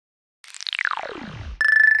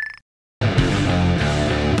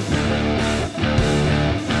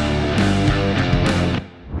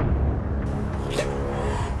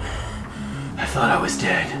thought I was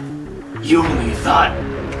dead. You only thought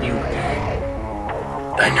you were dead.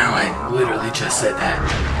 I know, I literally just said that.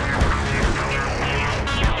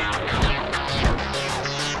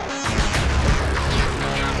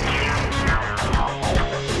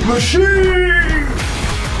 Machine!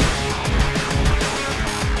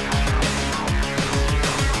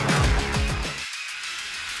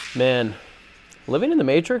 Man, living in the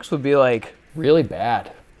Matrix would be like really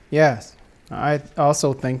bad. Yes, I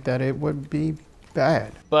also think that it would be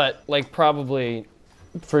bad. But like probably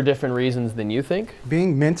for different reasons than you think.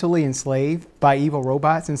 Being mentally enslaved by evil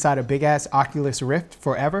robots inside a big-ass Oculus Rift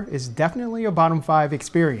forever is definitely a bottom 5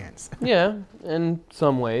 experience. Yeah, in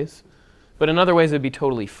some ways. But in other ways it'd be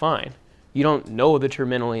totally fine. You don't know that you're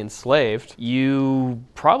mentally enslaved. You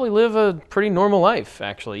probably live a pretty normal life,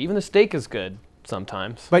 actually. Even the steak is good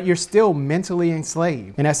sometimes. But you're still mentally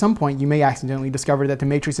enslaved. And at some point you may accidentally discover that the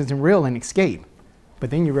Matrix isn't real and escape. But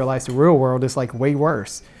then you realize the real world is like way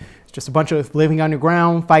worse. It's just a bunch of living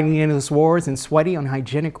underground, fighting endless wars, and sweaty,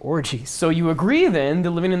 unhygienic orgies. So you agree then that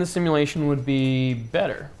living in the simulation would be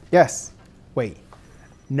better? Yes. Wait.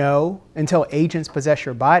 No, until agents possess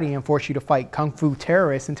your body and force you to fight kung fu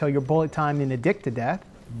terrorists until you're bullet timed and addicted to death.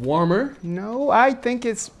 Warmer? No, I think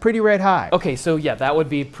it's pretty red hot. Okay, so yeah, that would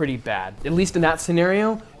be pretty bad. At least in that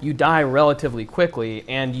scenario, you die relatively quickly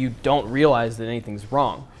and you don't realize that anything's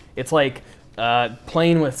wrong. It's like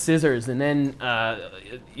playing with scissors and then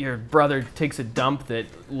your brother takes a dump that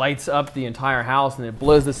lights up the entire house and it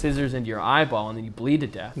blows the scissors into your eyeball and then you bleed to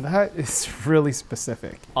death. That is really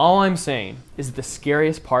specific. All I'm saying is that the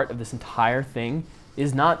scariest part of this entire thing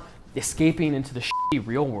is not escaping into the shitty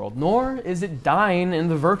real world, nor is it dying in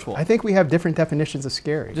the virtual. I think we have different definitions of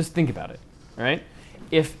scary. Just think about it, all right?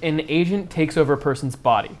 If an agent takes over a person's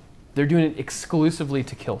body, they're doing it exclusively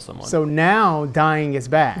to kill someone. So now dying is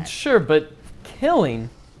bad. Sure, but killing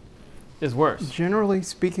is worse. Generally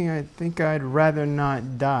speaking, I think I'd rather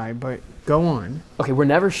not die, but go on. Okay, we're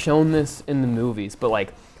never shown this in the movies, but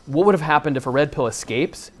like, what would have happened if a red pill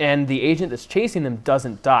escapes and the agent that's chasing them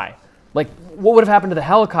doesn't die? Like, what would have happened to the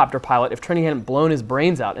helicopter pilot if Trinity hadn't blown his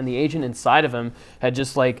brains out and the agent inside of him had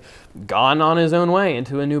just like gone on his own way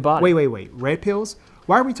into a new body? Wait. Red pills?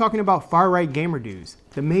 Why are we talking about far-right gamer dudes?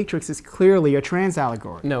 The Matrix is clearly a trans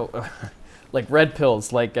allegory. No, like red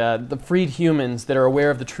pills, like the freed humans that are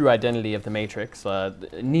aware of the true identity of the Matrix.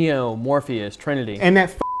 Neo, Morpheus, Trinity. And that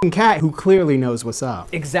f***ing cat who clearly knows what's up.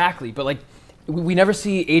 Exactly, but like, we never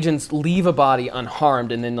see agents leave a body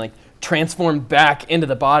unharmed and then like transform back into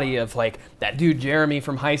the body of like that dude Jeremy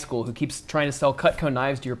from high school who keeps trying to sell Cutco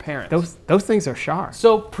knives to your parents. Those things are sharp.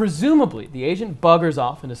 So presumably the agent buggers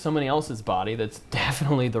off into somebody else's body that's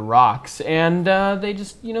definitely the Rock's, and they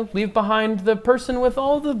just, you know, leave behind the person with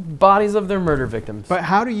all the bodies of their murder victims. But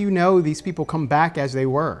how do you know these people come back as they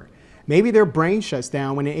were? Maybe their brain shuts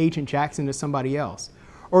down when an agent jacks into somebody else.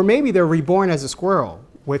 Or maybe they're reborn as a squirrel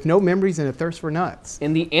with no memories and a thirst for nuts.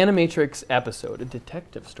 In the Animatrix episode, A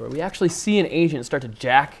Detective Story, we actually see an agent start to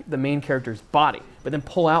jack the main character's body, but then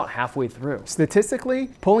pull out halfway through. Statistically,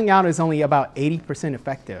 pulling out is only about 80%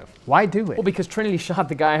 effective. Why do it? Well, because Trinity shot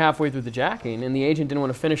the guy halfway through the jacking, and the agent didn't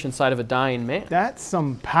want to finish inside of a dying man. That's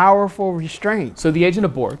some powerful restraint. So the agent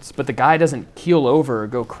aborts, but the guy doesn't keel over or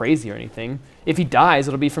go crazy or anything. If he dies,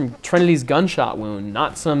 it'll be from Trinity's gunshot wound,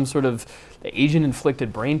 not some sort of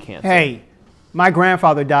agent-inflicted brain cancer. Hey, my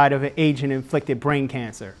grandfather died of an agent-inflicted brain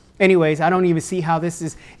cancer. Anyways, I don't even see how this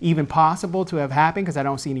is even possible to have happened because I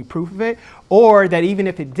don't see any proof of it, or that even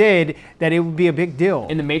if it did, that it would be a big deal.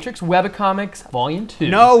 In the Matrix Webcomics, Volume 2.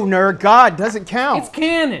 No, nerd, God doesn't count. It's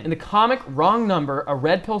canon. In the comic Wrong Number, a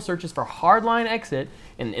red pill searches for hardline exit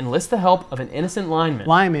and enlists the help of an innocent lineman.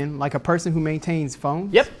 Lineman, like a person who maintains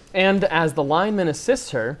phones? Yep. And as the lineman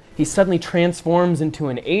assists her, he suddenly transforms into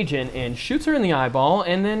an agent and shoots her in the eyeball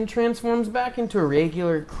and then transforms back into a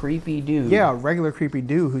regular creepy dude. Yeah, a regular creepy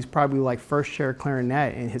dude who's probably like first chair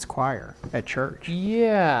clarinet in his choir at church.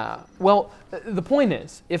 Yeah. Well, the point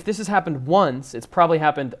is, if this has happened once, it's probably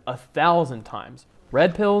happened 1,000 times.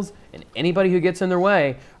 Red pills and anybody who gets in their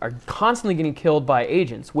way are constantly getting killed by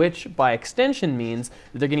agents, which by extension means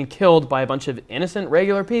that they're getting killed by a bunch of innocent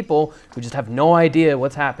regular people who just have no idea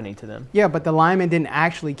what's happening to them. Yeah, but the lineman didn't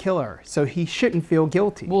actually kill her, so he shouldn't feel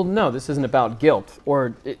guilty. Well, no, this isn't about guilt,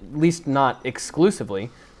 or at least not exclusively.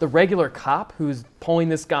 The regular cop who's pulling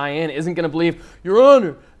this guy in isn't going to believe, Your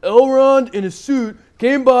Honor, Elrond in a suit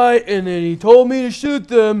came by and then he told me to shoot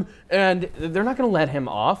them, and they're not going to let him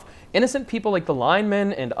off. Innocent people like the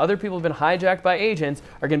linemen and other people who've been hijacked by agents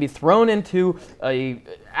are going to be thrown into a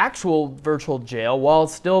actual virtual jail while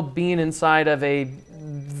still being inside of a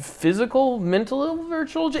physical, mental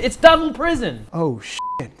virtual jail. It's double prison. Oh,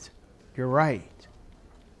 shit. You're right.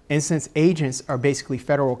 And since agents are basically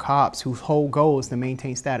federal cops whose whole goal is to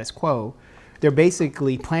maintain status quo, they're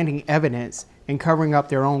basically planting evidence and covering up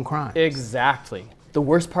their own crimes. Exactly. The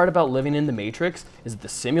worst part about living in the Matrix is that the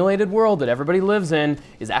simulated world that everybody lives in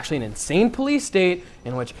is actually an insane police state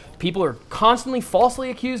in which people are constantly falsely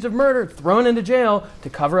accused of murder, thrown into jail to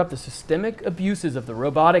cover up the systemic abuses of the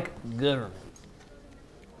robotic government.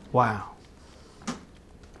 Wow.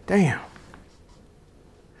 Damn.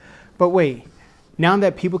 But wait, now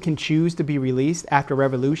that people can choose to be released after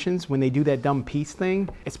revolutions when they do that dumb peace thing,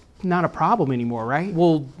 it's not a problem anymore, right?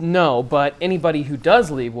 Well, no, but anybody who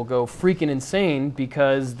does leave will go freaking insane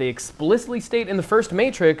because they explicitly state in the first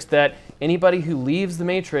Matrix that anybody who leaves the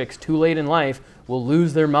Matrix too late in life will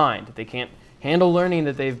lose their mind. They can't handle learning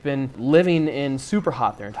that they've been living in super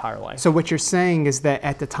hot their entire life. So what you're saying is that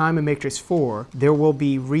at the time of Matrix 4, there will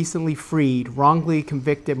be recently freed, wrongly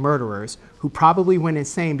convicted murderers who probably went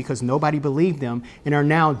insane because nobody believed them and are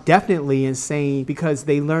now definitely insane because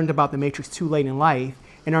they learned about the Matrix too late in life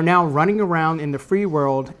and are now running around in the free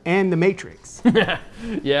world and the Matrix. Yeah,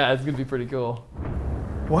 it's gonna be pretty cool.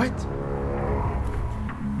 What?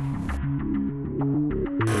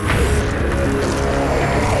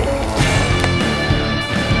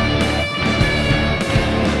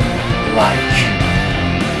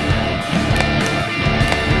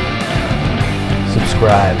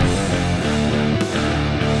 Subscribe.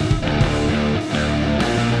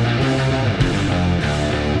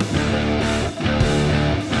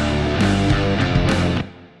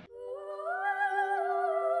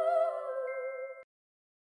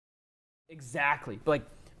 Exactly. Like,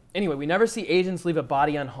 anyway, we never see agents leave a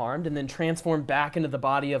body unharmed and then transform back into the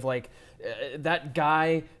body of like that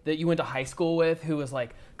guy that you went to high school with who was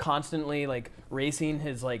like constantly like racing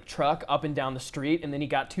his like truck up and down the street, and then he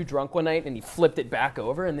got too drunk one night and he flipped it back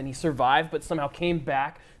over, and then he survived but somehow came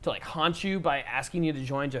back to like haunt you by asking you to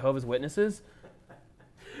join Jehovah's Witnesses.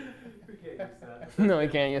 We can't use that. No, we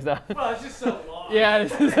can't use that. Well, it's just so long. Yeah,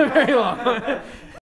 this is very long.